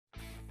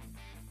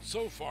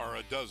So far,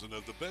 a dozen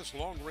of the best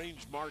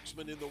long-range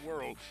marksmen in the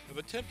world have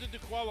attempted to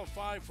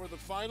qualify for the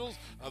finals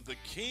of the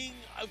King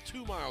of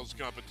 2 Miles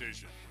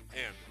competition,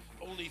 and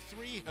only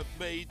 3 have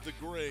made the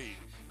grade.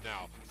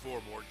 Now, 4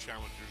 more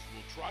challengers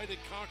will try to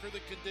conquer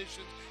the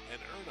conditions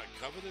and earn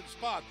a coveted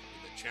spot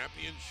in the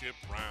championship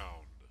round.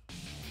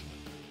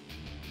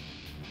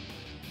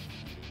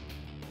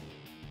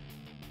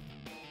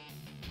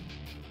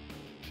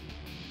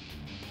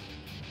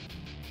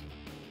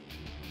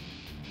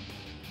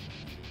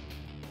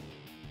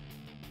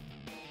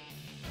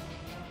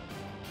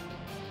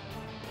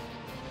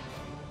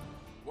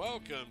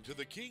 Welcome to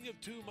the King of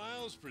 2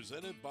 Miles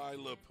presented by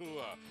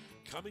Lapua,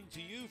 coming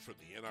to you from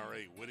the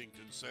NRA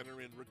Whittington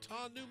Center in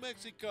Raton, New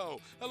Mexico.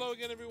 Hello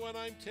again, everyone.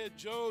 I'm Ted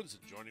Jones,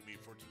 and joining me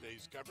for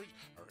today's coverage,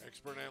 our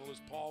expert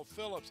analyst, Paul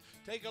Phillips.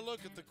 Take a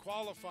look at the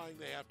qualifying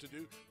they have to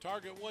do.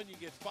 Target 1, you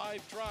get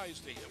 5 tries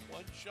to hit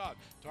 1 shot.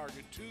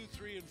 Target 2,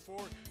 3, and 4,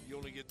 you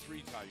only get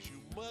 3 tries.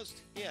 You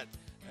must hit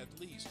at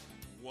least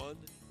 1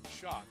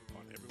 shot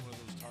on every one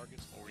of those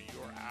targets or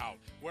you're out.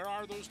 Where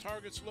are those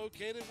targets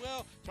located?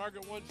 Well,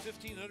 target 1,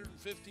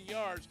 1,550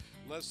 yards,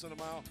 less than a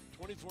mile,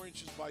 24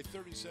 inches by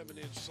 37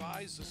 inch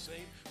size, the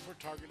same for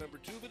target number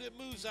 2, but it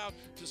moves out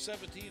to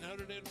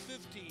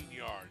 1,715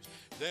 yards.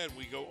 Then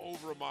we go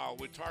over a mile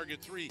with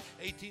target 3,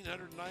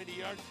 1,890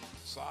 yards,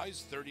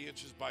 size 30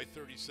 inches by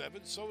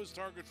 37, so is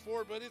target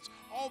 4, but it's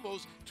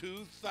almost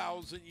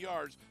 2,000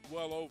 yards,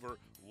 well over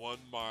 1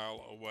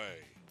 mile away.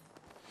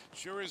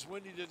 Sure is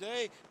windy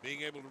today.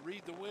 Being able to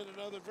read the wind and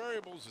other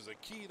variables is a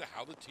key to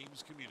how the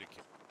teams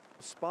communicate.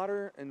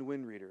 Spotter and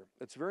wind reader.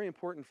 It's very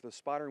important for the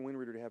spotter and wind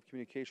reader to have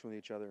communication with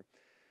each other.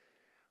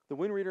 The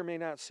wind reader may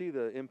not see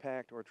the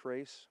impact or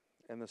trace,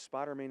 and the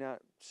spotter may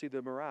not see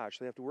the mirage.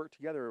 They have to work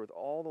together with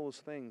all those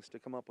things to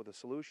come up with a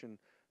solution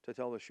to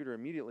tell the shooter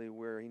immediately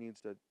where he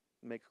needs to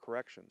make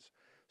corrections.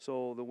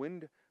 So the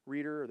wind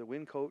reader or the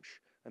wind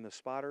coach and the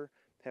spotter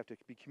have to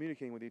be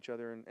communicating with each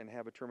other and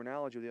have a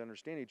terminology where they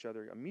understand each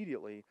other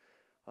immediately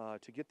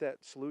to get that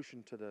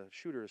solution to the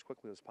shooter as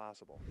quickly as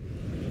possible.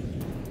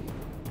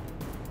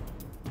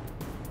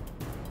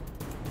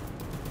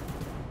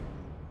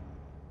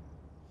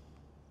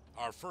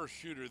 Our first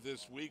shooter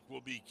this week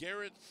will be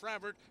Garrett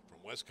Fravert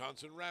from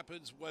Wisconsin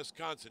Rapids,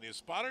 Wisconsin. His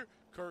spotter,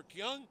 Kirk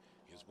Young.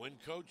 His wind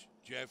coach,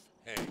 Jeff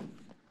Hay.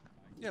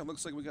 Yeah, it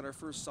looks like we got our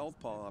first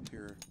southpaw up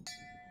here.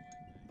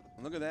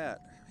 And look at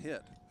that,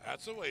 hit.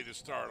 That's a way to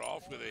start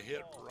off with a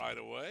hit right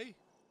away.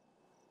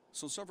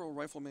 So several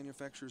rifle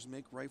manufacturers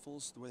make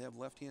rifles where they have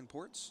left-hand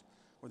ports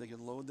where they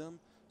can load them.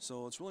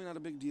 So it's really not a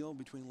big deal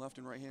between left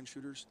and right-hand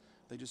shooters.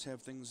 They just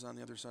have things on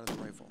the other side of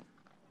the rifle.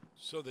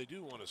 So they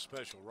do want a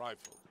special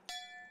rifle.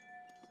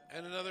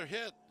 And another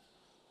hit.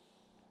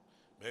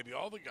 Maybe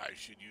all the guys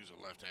should use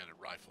a left-handed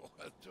rifle.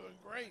 That's doing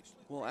great.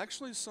 Well,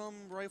 actually, some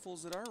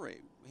rifles that are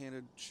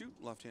right-handed shoot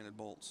left-handed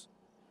bolts.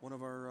 One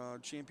of our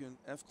champion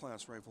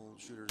F-class rifle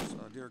shooters,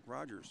 Derek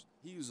Rogers,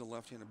 he used a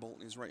left-handed bolt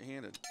and he's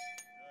right-handed.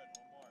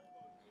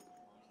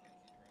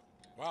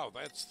 Wow,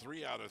 that's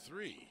 3 out of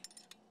 3.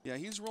 Yeah,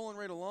 he's rolling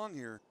right along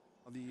here.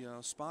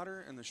 The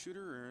spotter and the shooter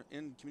are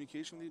in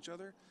communication with each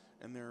other,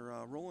 and they're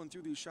rolling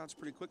through these shots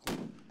pretty quickly.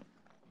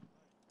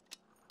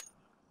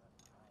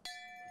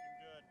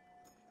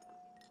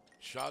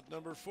 Shot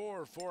number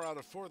 4, 4 out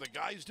of 4. The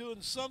guy's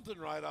doing something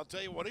right. I'll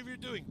tell you, whatever you're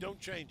doing, don't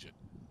change it.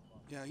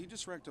 Yeah, he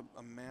just racked up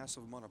a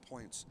massive amount of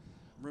points.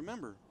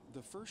 Remember,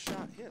 the first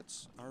shot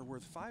hits are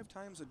worth 5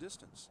 times the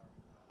distance.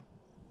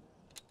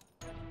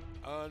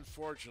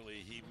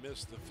 Unfortunately, he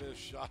missed the 5th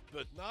shot,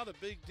 but not a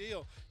big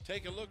deal.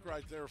 Take a look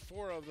right there,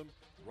 4 of them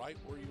right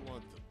where you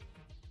want them.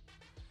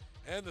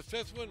 And the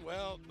 5th one,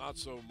 well, not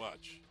so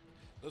much.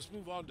 Let's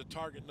move on to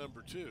target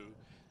number 2.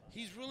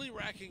 He's really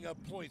racking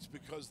up points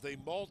because they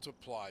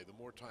multiply the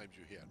more times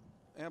you hit.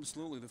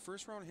 Absolutely. The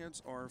first round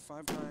hits are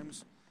 5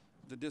 times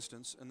the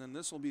distance, and then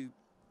this will be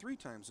 3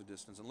 times the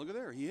distance. And look at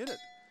there, he hit it.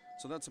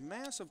 So that's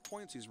massive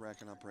points he's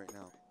racking up right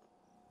now.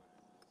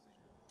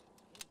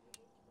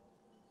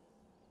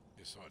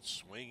 You saw it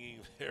swinging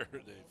there, the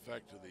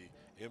effect of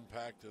the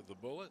impact of the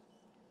bullet?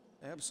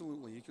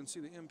 Absolutely. You can see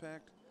the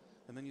impact,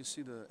 and then you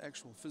see the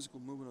actual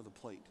physical movement of the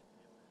plate.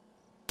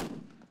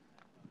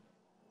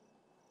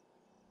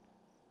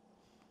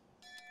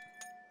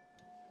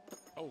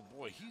 Oh,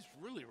 boy, he's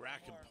really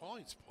racking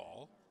points,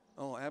 Paul.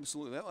 Oh,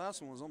 absolutely. That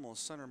last one was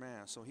almost center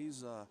mass. So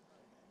he's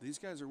these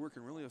guys are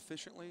working really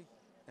efficiently,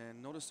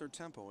 and notice their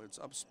tempo. It's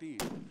up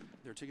speed.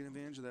 They're taking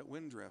advantage of that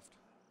wind drift.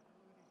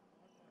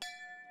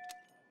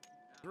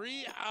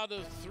 3 out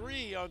of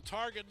 3 on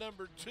target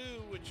number 2,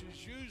 which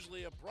is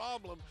usually a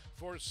problem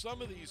for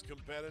some of these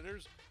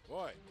competitors.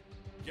 Boy,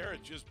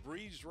 Garrett just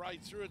breezed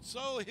right through it,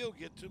 so he'll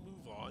get to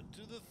move on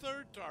to the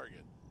 3rd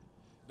target.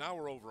 Now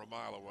we're over a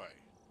mile away.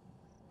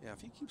 Yeah,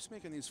 if he keeps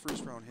making these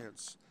first round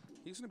hits,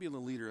 he's going to be the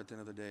leader at the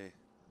end of the day.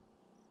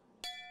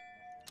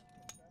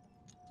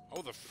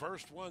 Oh, the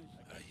first one,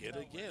 a hit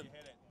again.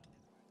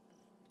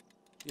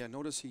 Yeah,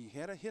 notice he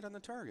had a hit on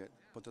the target,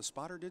 but the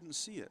spotter didn't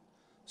see it.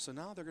 So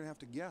now they're going to have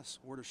to guess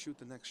where to shoot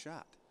the next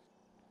shot.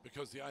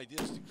 Because the idea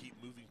is to keep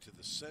moving to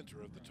the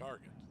center of the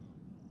target.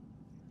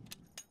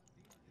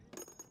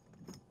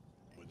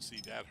 See,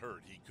 that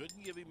hurt. He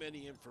couldn't give him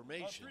any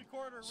information,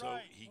 so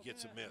he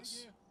gets a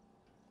miss.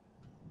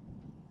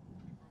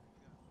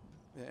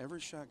 Yeah, every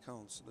shot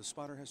counts. The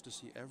spotter has to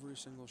see every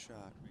single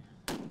shot.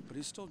 But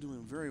he's still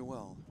doing very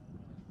well.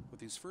 With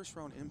these first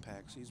round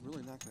impacts, he's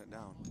really knocking it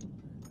down.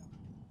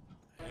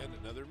 And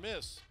another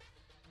miss.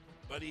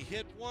 But he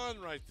hit one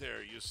right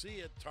there. You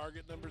see it,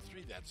 target number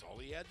 3. That's all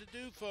he had to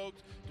do,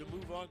 folks, to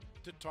move on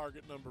to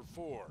target number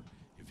 4.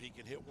 If he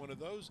can hit one of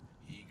those,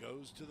 he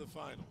goes to the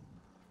final.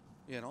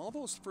 Yeah, and all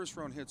those first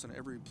round hits on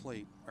every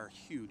plate are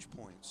huge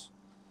points.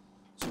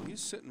 So he's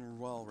sitting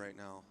well right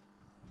now.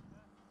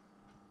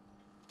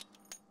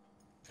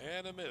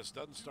 And a miss.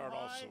 Doesn't start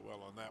off so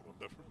well on that one,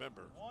 but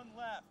remember, one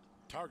left.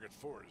 Target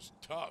 4 is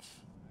tough.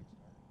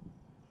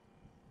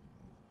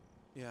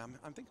 Yeah,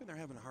 I'm thinking they're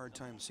having a hard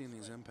time seeing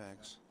these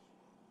impacts.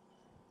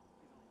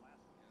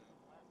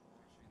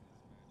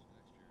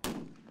 2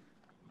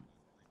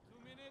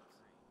 minutes.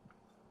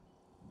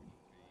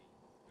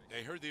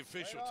 They heard the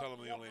official Right tell off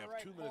them they the only have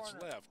upper 2 right minutes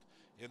corner. left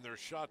in their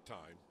shot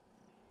time.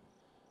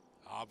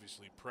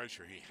 Obviously,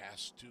 pressure. He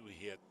has to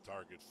hit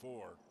target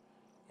 4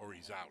 or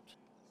he's out.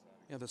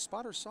 Yeah, the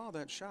spotter saw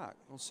that shot.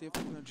 We'll see if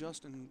they can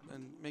adjust and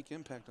make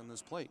impact on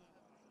this plate.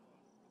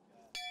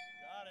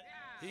 Got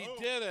it. He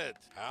did it.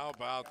 How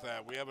about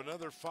that? We have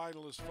another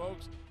finalist,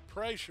 folks.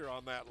 Pressure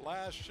on that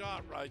last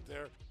shot right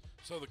there.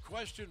 So the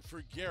question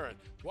for Garrett,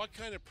 what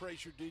kind of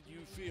pressure did you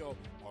feel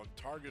on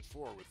target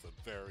 4 with the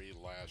very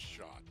last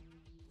shot?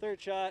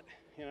 Third shot,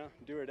 you know,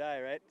 do or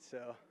die, right?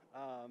 So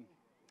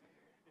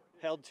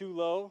held too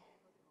low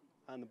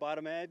on the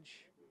bottom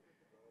edge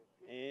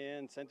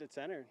and sent it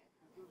center.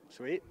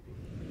 Sweet.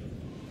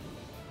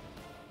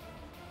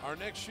 Our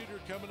next shooter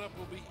coming up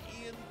will be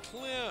Ian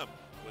Clem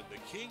when the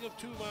King of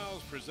 2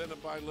 Miles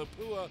presented by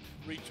Lapua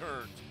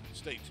returns.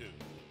 Stay tuned.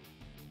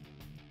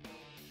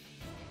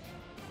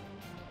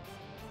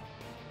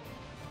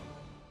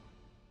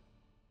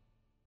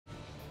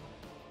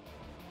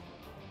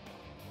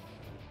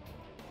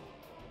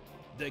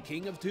 The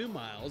King of 2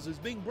 Miles is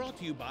being brought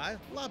to you by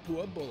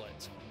Lapua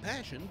Bullets,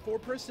 passion for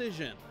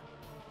precision.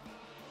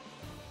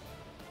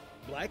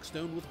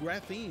 Blackstone with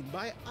Graphene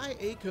by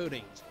IA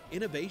Coatings,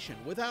 innovation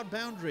without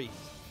boundaries.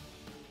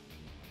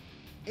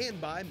 And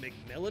by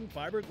McMillan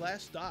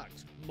Fiberglass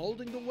Stocks,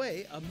 molding the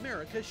way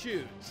America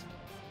shoots.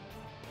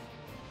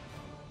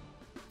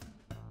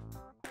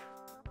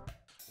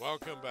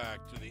 Welcome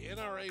back to the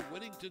NRA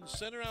Whittington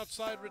Center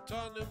outside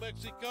Raton, New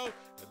Mexico,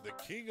 and the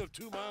King of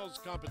 2 Miles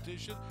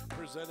competition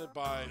presented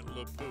by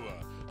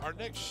Lapua. Our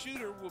next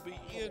shooter will be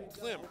Ian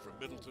Clem from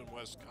Middleton,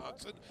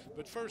 Wisconsin.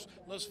 But first,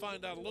 let's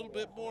find out a little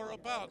bit more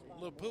about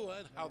Lapua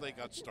and how they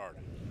got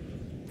started.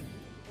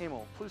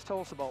 Emil, please tell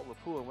us about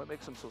Lapua and what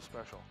makes them so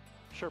special.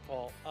 Sure,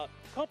 Paul. The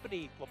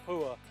company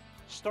Lapua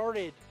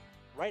started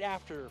right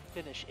after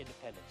Finnish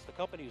independence. The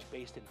company was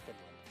based in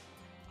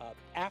Finland.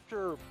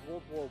 After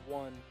World War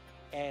I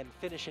and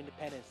Finnish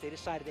independence, they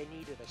decided they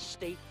needed a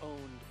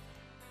state-owned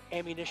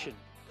ammunition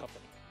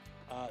company.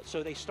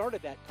 So they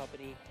started that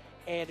company,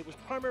 and it was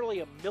primarily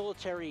a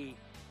military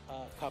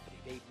company.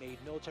 They made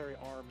military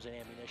arms and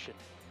ammunition.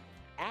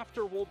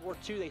 After World War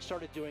II, they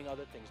started doing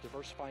other things,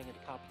 diversifying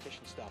into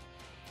competition stuff.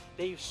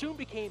 They soon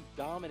became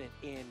dominant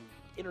in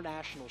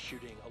international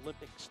shooting,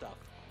 Olympic stuff,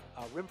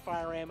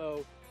 rimfire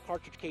ammo,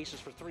 cartridge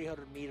cases for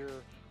 300 meter,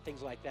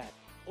 things like that.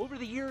 Over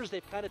the years,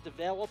 they've kind of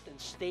developed and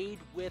stayed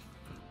with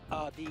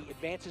the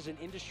advances in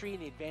industry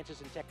and the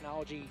advances in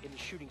technology in the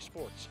shooting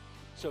sports.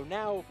 So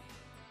now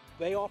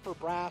they offer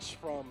brass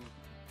from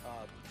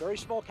very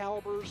small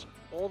calibers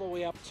all the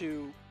way up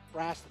to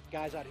brass that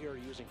guys out here are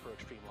using for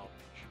extreme long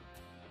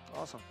range.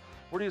 Awesome.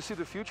 Where do you see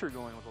the future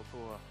going with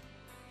Lapua?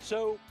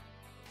 So,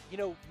 you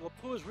know,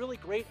 Lapua is really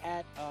great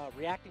at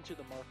reacting to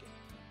the market.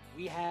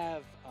 We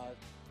have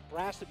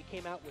brass that we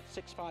came out with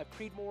 6.5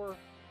 Creedmoor,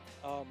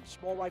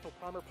 small rifle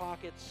primer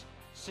pockets,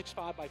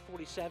 6.5 by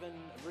 47,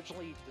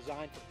 originally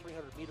designed for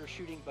 300 meter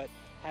shooting, but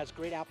has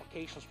great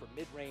applications for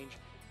mid-range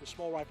with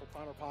small rifle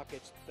primer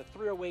pockets. The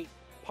 308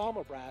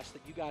 Palma brass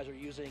that you guys are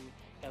using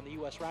on the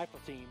U.S. rifle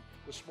team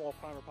with small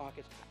primer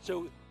pockets.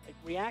 So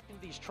reacting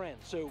to these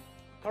trends. So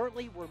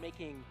currently we're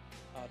making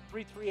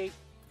 338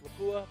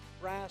 Lapua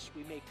brass,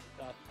 we make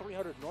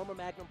 300 Norma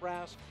Magnum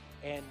brass,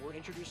 and we're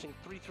introducing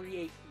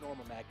 338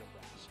 Norma Magnum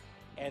brass.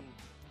 And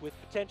with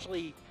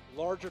potentially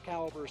larger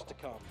calibers to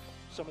come,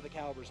 some of the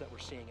calibers that we're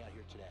seeing out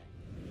here today.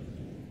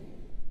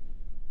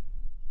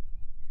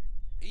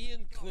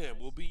 Ian Clem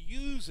will be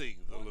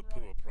using the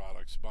Lapua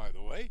products, by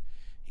the way.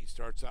 He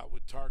starts out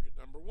with target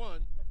number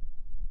 1.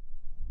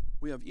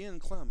 We have Ian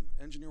Clem,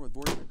 engineer with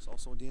Vortex,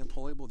 also Dan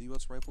Polable, the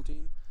U.S. rifle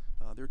team.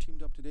 They're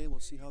teamed up today. We'll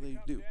see how they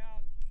do.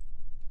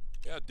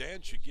 Yeah,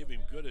 Dan should give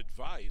him good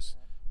advice,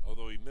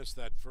 although he missed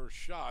that first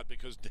shot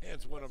because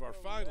Dan's one of our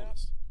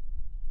finalists.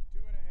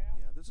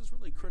 Yeah, this is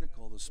really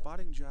critical. The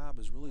spotting job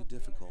is really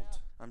difficult.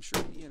 I'm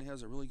sure Ian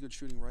has a really good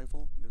shooting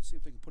rifle. Let's see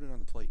if they can put it on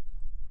the plate.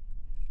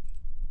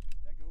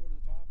 That go over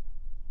the top.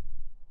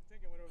 I'm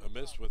thinking went over A the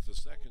miss top. with the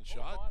second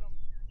Hold shot. bottom.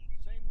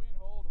 Same wind,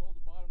 hold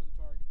the bottom of the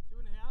target.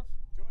 2.5.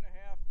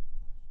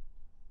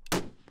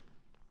 2.5.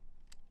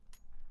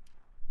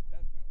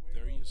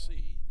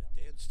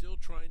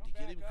 trying to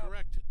get him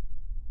corrected.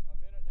 A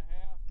minute and a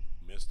half.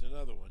 Missed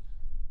another one.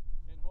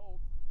 And hold.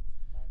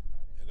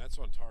 And that's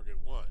on target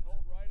 1. And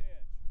hold right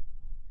edge.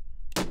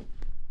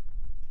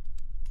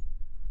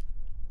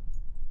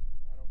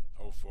 Right over the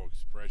top. Oh,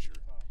 folks, pressure.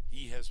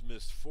 He has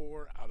missed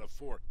 4 out of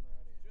 4.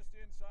 Just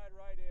inside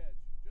right edge.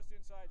 Just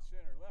inside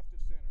center. Left of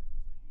center.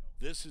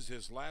 This is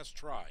his last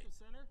try.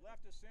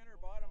 Left of center,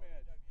 bottom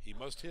edge. He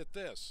must hit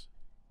this.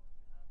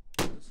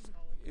 This is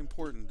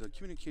important. The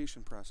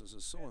communication process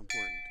is so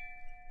important.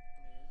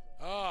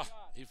 Ah,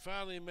 he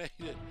finally made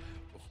it.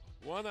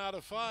 1 out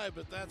of 5,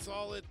 but that's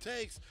all it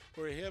takes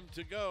for him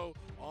to go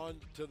on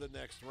to the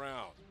next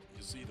round.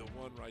 You see the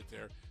one right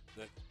there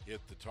that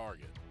hit the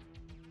target.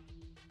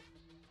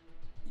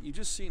 You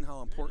just seen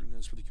how important it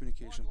is for the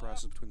communication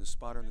process between the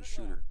spotter and the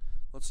shooter.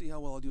 Let's see how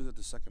well I do at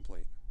the second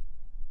plate.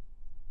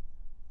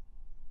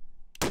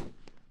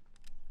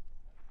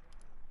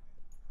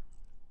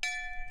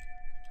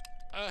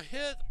 A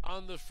hit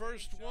on the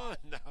first one.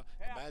 Now,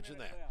 imagine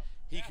that.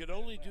 He could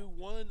only do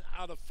 1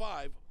 out of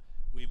 5.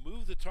 We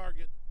move the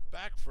target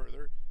back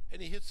further,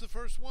 and he hits the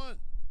first one.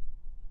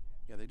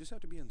 Yeah, they just have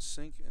to be in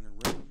sync and in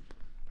rhythm.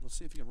 Let's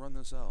see if he can run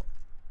this out.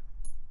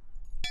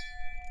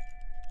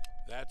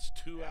 That's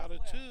 2 out of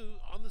 2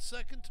 on the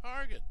second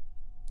target.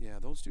 Yeah,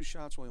 those two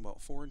shots were only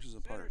about 4 inches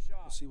apart.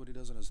 Let's see what he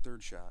does on his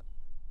third shot.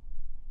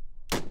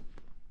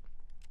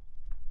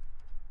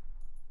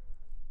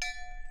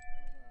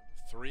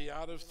 3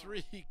 out of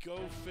 3, go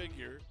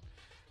figure.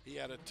 He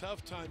had a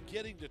tough time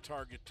getting to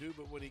target 2,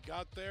 but when he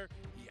got there,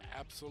 he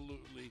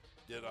absolutely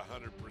did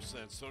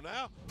 100%. So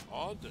now,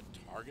 on to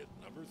target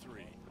number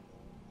 3.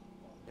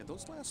 Yeah,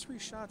 those last 3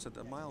 shots at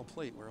the mile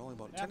plate were only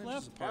about Half 10 left,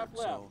 inches apart, half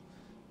left. so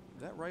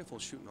that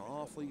rifle's shooting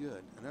awfully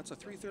good. And that's a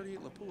 338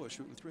 Lapua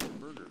shooting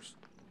 300 burgers.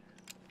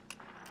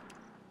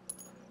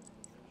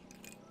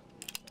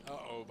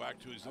 Uh-oh, back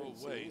to his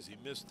old ways. He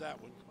missed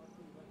that one.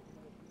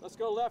 Let's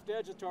go left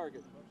edge of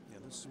target. Yeah,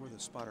 this is where the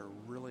spotter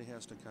really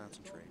has to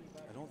concentrate.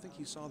 I don't think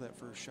he saw that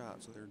first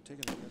shot, so they're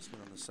taking an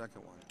estimate on the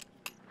second one.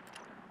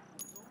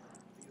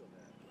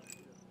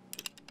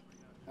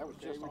 That was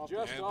And the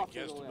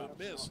guesstimate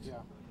missed. Yeah.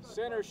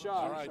 Center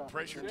shot. All right,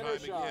 pressure time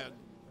again.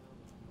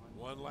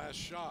 One last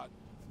shot.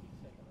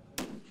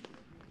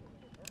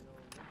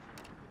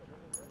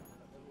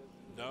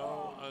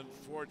 No,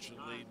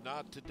 unfortunately,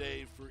 not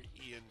today for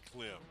Ian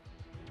Klim.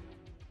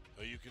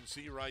 You can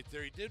see right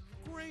there, he did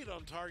great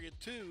on target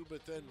 2,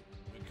 but then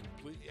went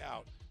completely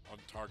out on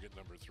target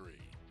number 3.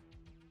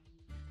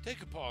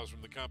 Take a pause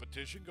from the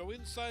competition, go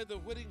inside the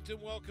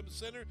Whittington Welcome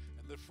Center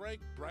and the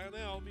Frank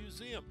Brownell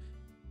Museum.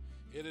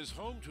 It is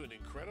home to an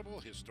incredible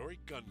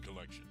historic gun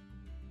collection.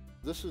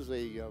 This is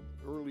a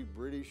early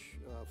British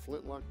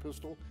flintlock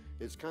pistol.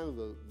 It's kind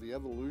of the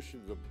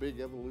evolution, the big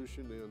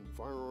evolution in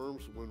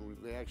firearms when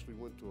they actually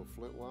went to a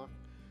flintlock.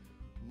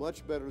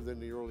 Much better than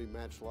the early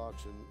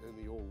matchlocks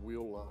and the old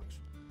wheel locks.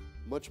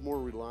 Much more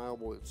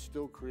reliable. It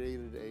still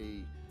created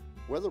a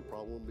weather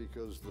problem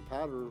because the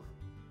powder,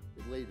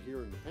 it laid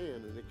here in the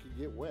pan and it could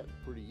get wet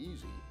pretty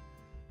easy.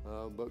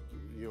 But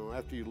you know,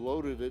 after you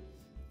loaded it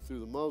through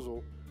the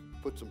muzzle,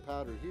 put some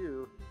powder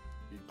here,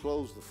 you'd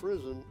close the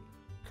frizzen,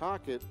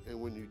 cock it,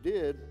 and when you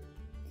did,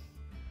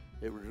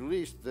 it would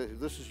release,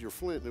 this is your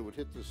flint, and it would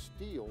hit the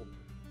steel,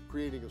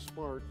 creating a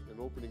spark and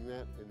opening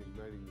that and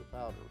igniting the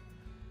powder.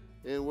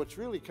 And what's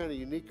really kind of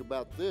unique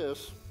about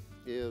this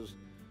is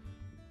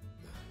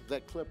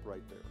that clip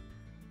right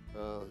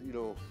there. You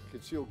know,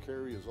 concealed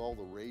carry is all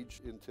the rage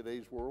in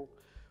today's world.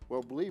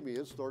 Well, believe me,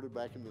 it started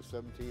back in the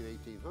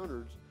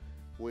 1800s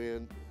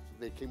when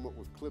they came up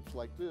with clips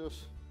like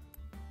this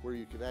where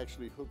you could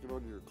actually hook it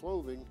onto your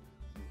clothing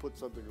and put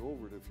something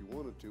over it if you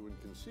wanted to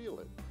and conceal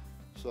it.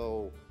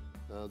 So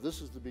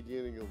this is the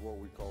beginning of what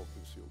we call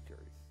concealed carry.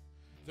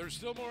 There's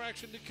still more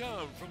action to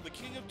come from the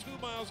King of 2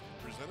 Miles,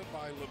 presented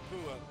by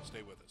Lapua.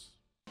 Stay with us.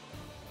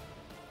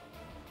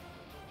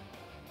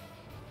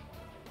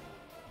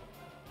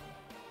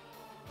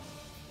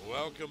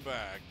 Welcome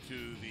back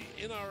to the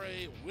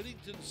NRA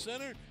Whittington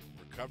Center.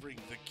 We're covering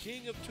the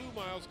King of 2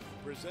 Miles,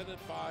 presented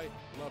by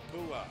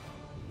Lapua.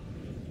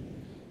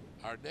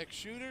 Our next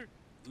shooter,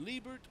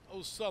 Liebert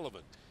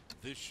O'Sullivan.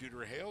 This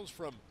shooter hails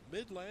from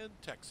Midland,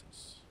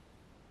 Texas.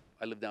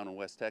 I live down in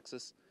West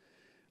Texas.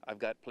 I've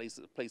got a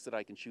place that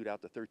I can shoot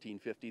out to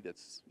 1350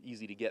 that's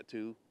easy to get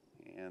to,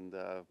 and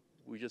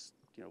we just,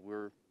 you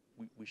know,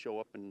 we show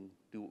up and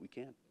do what we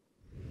can.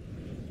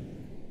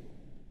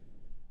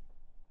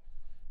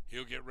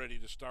 He'll get ready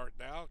to start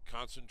now,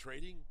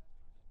 concentrating.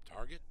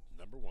 Target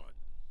number 1.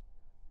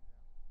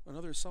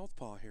 Another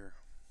southpaw here.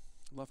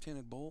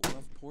 Left-handed bolt,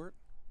 left port.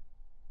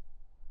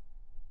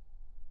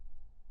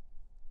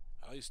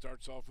 Well, he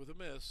starts off with a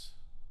miss.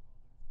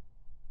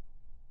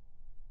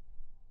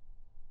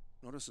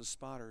 Notice the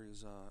spotter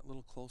is a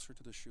little closer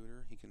to the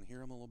shooter. He can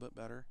hear him a little bit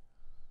better.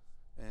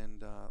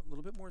 And a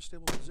little bit more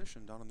stable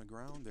position down on the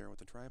ground there with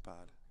the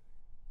tripod.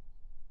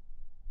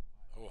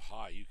 Oh,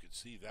 high. You could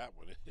see that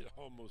one. It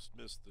almost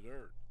missed the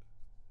dirt.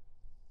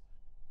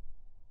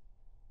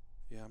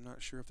 Yeah, I'm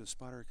not sure if the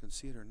spotter can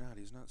see it or not.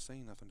 He's not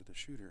saying nothing to the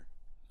shooter.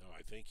 No,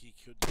 I think he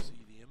couldn't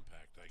see the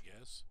impact, I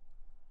guess.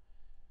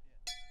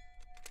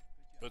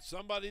 But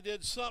somebody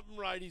did something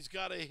right. He's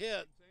got a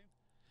hit.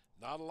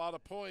 Not a lot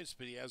of points,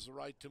 but he has the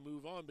right to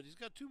move on. But he's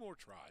got 2 more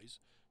tries.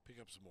 Pick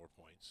up some more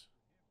points.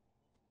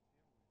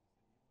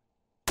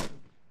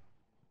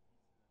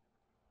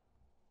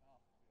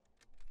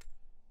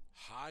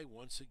 High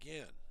once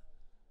again.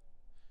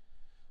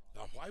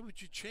 Now, why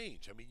would you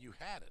change? I mean, you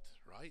had it,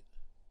 right?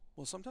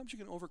 Well, sometimes you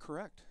can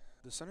overcorrect.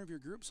 The center of your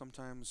group,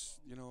 sometimes,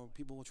 you know,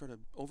 people will try to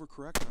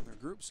overcorrect on their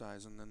group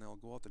size, and then they'll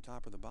go out the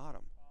top or the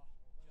bottom.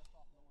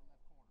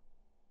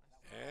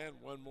 And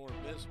one more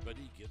miss, but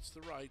he gets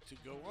the right to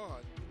go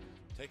on.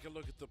 Take a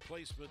look at the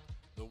placement.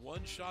 The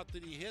one shot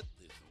that he hit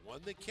is the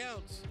one that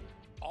counts.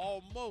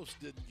 Almost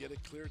didn't get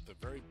it clear at the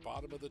very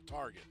bottom of the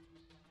target.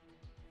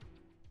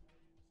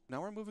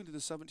 Now we're moving to the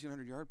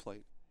 1,700-yard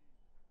plate.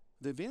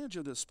 The advantage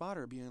of the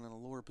spotter being in a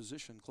lower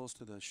position close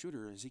to the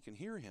shooter is he can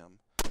hear him.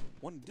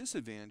 One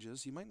disadvantage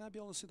is you might not be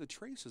able to see the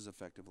traces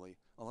effectively.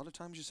 A lot of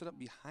times you sit up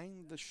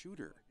behind the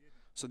shooter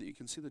so that you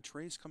can see the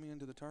trace coming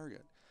into the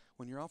target.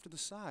 When you're off to the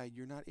side,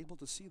 you're not able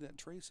to see that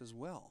trace as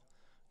well.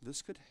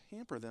 This could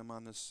hamper them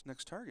on this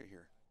next target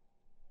here.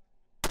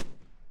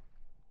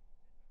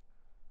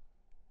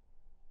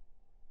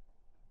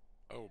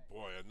 Oh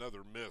boy,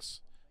 another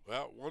miss.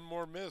 Well, one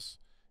more miss,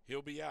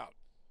 he'll be out.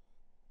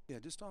 Yeah,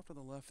 just off to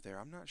the left there.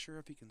 I'm not sure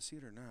if he can see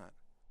it or not.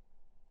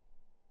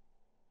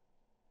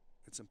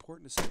 It's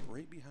important to sit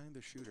right behind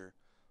the shooter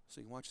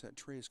so you can watch that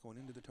trace going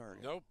into the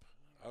target. Nope,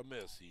 a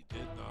miss. He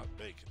did not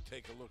make it.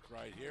 Take a look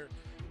right here.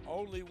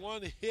 Only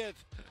one hit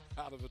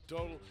out of a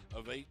total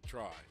of 8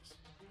 tries.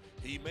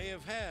 He may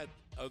have had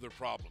other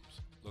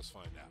problems. Let's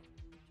find out.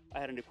 I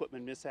had an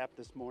equipment mishap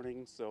this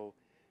morning, so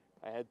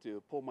I had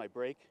to pull my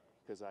brake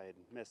because I had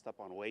messed up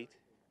on weight.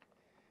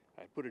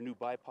 I put a new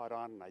bipod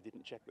on and I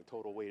didn't check the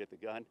total weight of the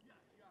gun.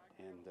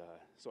 And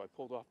so I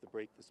pulled off the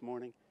brake this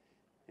morning,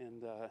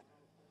 and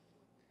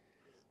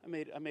I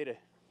made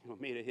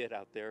a hit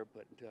out there,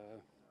 but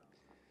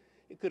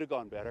it could have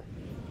gone better.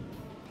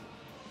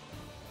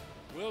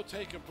 We'll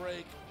take a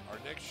break. Our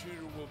next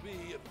shooter will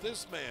be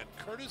this man,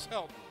 Curtis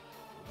Helton.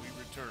 We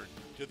return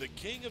to the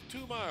King of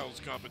 2 Miles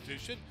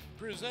competition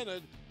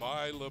presented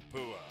by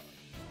Lapua.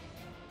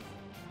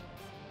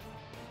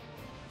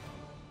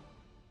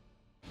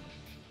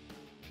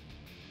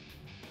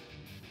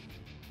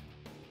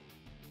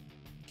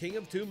 King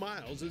of 2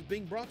 Miles is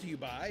being brought to you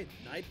by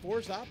Night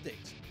Force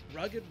Optics.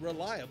 Rugged,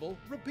 reliable,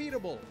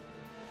 repeatable.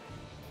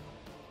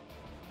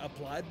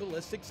 Applied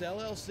Ballistics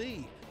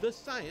LLC, the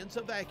science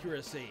of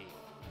accuracy.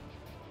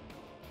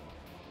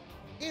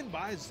 And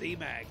by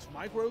Z-Max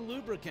Micro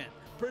Lubricant.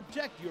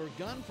 Protect your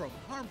gun from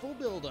harmful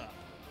buildup.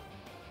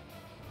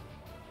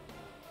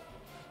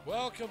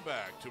 Welcome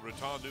back to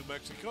Raton, New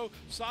Mexico,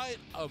 site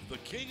of the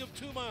King of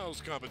 2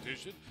 Miles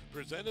competition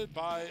presented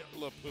by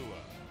Lapua.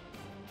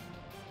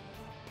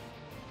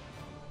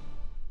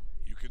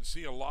 You can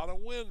see a lot of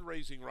wind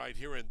raising right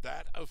here, and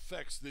that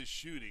affects this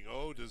shooting.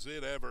 Oh, does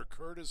it ever.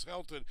 Curtis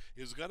Helton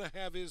is going to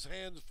have his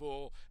hands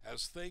full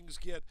as things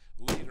get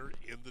later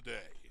in the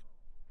day.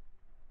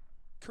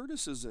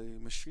 Curtis is a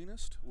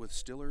machinist with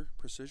Stiller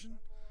Precision,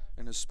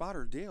 and his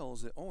spotter Dale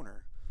is the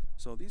owner.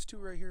 So these two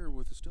right here are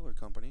with the Stiller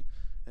Company,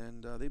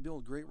 and they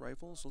build great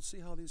rifles. Let's see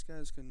how these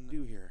guys can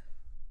do here.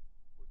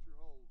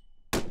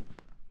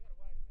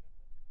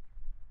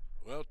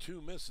 Well,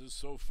 2 misses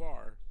so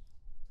far.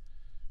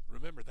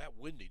 Remember, that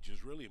windage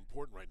is really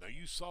important right now.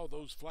 You saw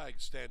those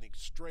flags standing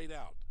straight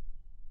out.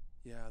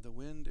 Yeah, the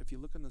wind, if you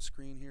look on the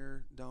screen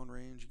here,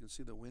 downrange, you can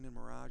see the wind and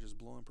mirage is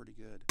blowing pretty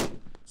good.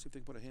 See if they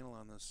can put a handle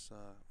on this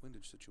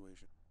windage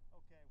situation.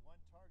 Okay, one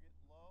target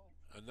low.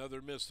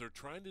 Another miss. They're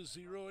trying to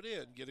zero it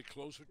in, get it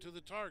closer to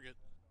the target.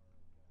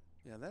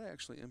 Yeah, that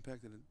actually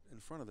impacted it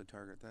in front of the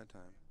target that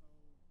time.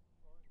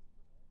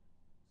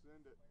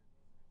 Send it.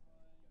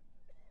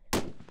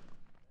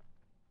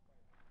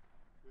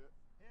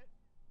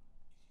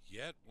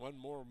 Yet one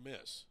more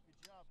miss.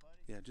 Good job, buddy.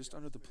 Yeah, just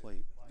under the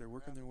plate. They're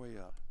working their way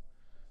up.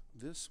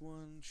 This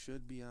one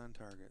should be on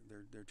target.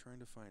 They're trying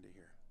to find it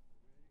here.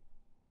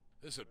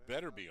 This had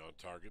better be on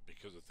target,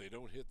 because if they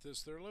don't hit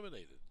this, they're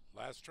eliminated.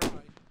 Last try.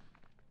 There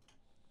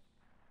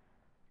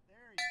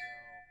you go.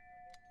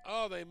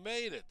 Oh, they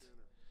made it.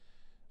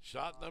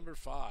 Shot number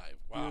 5.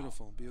 Wow.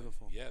 Beautiful,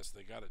 beautiful. Yes,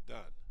 they got it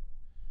done.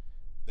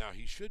 Now,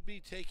 he should be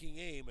taking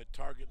aim at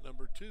target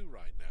number 2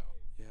 right now.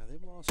 Yeah,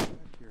 they've lost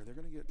track here. They're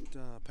going to get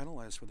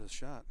penalized for this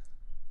shot.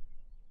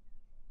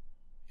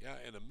 Yeah,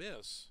 and a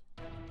miss.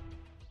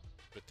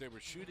 But they were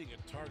shooting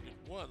at target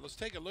 1. Let's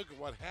take a look at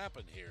what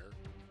happened here.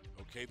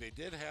 Okay, they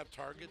did have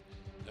target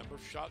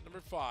shot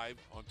number 5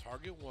 on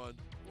target 1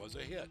 was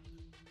a hit.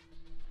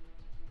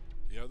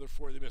 The other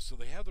 4 they missed, so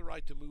they have the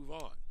right to move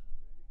on.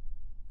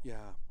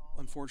 Yeah,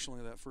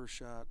 unfortunately that first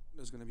shot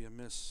is going to be a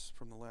miss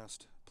from the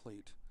last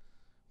plate.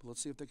 But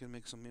let's see if they can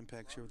make some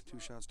impacts here with 2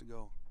 shots to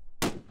go.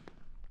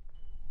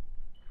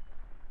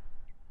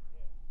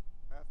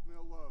 Half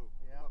mil low.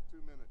 Yeah. About 2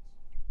 minutes.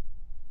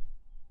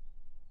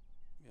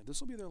 Yeah,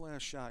 this will be their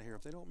last shot here.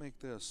 If they don't make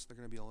this, they're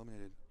going to be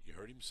eliminated. You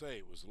heard him say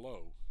it was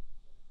low.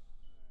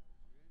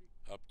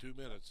 Up 2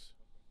 minutes.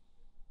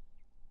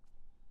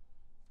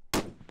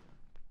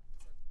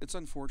 It's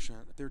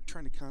unfortunate. They're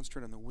trying to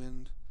concentrate on the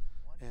wind,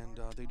 and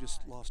they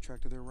just lost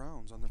track of their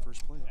rounds on the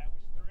first play. That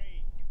was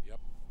 3. Yep.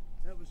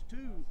 That was 2.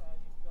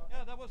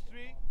 Yeah, that was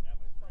 3. That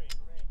was 3.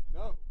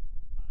 No.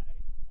 I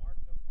mark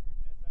them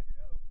as I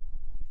go.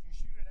 Did you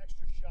shoot an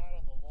extra shot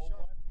on the low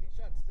one? He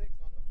shot 6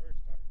 on the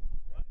first target.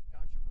 Right.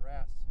 Count your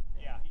brass.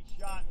 Yeah, he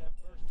shot the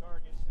first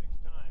target 6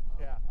 times.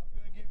 Yeah. I'm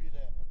going to give you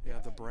that.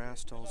 Yeah, the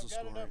brass tells the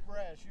I've got story. enough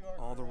brass. You are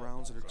All the correct.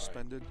 rounds that are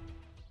expended.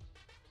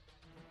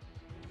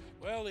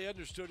 Well, he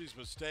understood his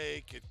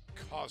mistake. It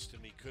cost him.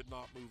 He could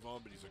not move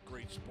on, but he's a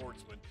great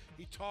sportsman.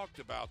 He talked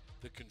about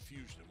the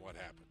confusion and what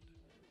happened.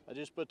 I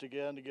just put the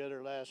gun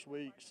together last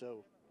week,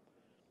 so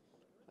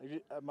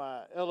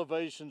my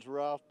elevations were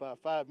off by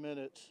 5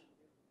 minutes,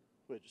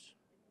 which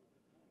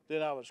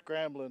then I was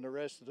scrambling the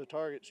rest of the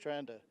targets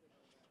trying to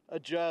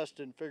adjust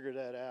and figure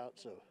that out.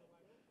 So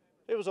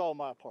it was all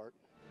my part.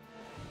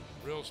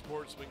 Real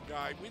sportsman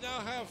guide. We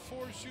now have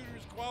 4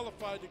 shooters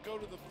qualified to go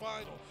to the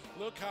final.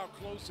 Look how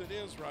close it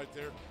is right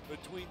there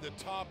between the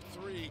top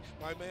 3.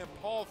 My man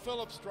Paul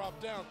Phillips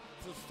dropped down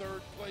to 3rd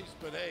place,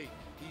 but hey,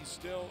 he's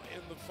still in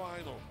the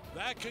final.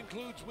 That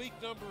concludes week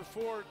number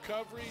 4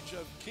 coverage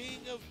of King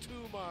of 2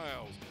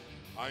 Miles.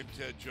 I'm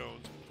Ted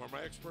Jones. For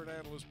my expert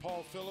analyst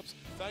Paul Phillips,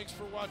 thanks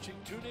for watching.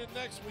 Tune in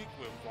next week.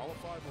 We'll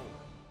qualify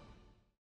more.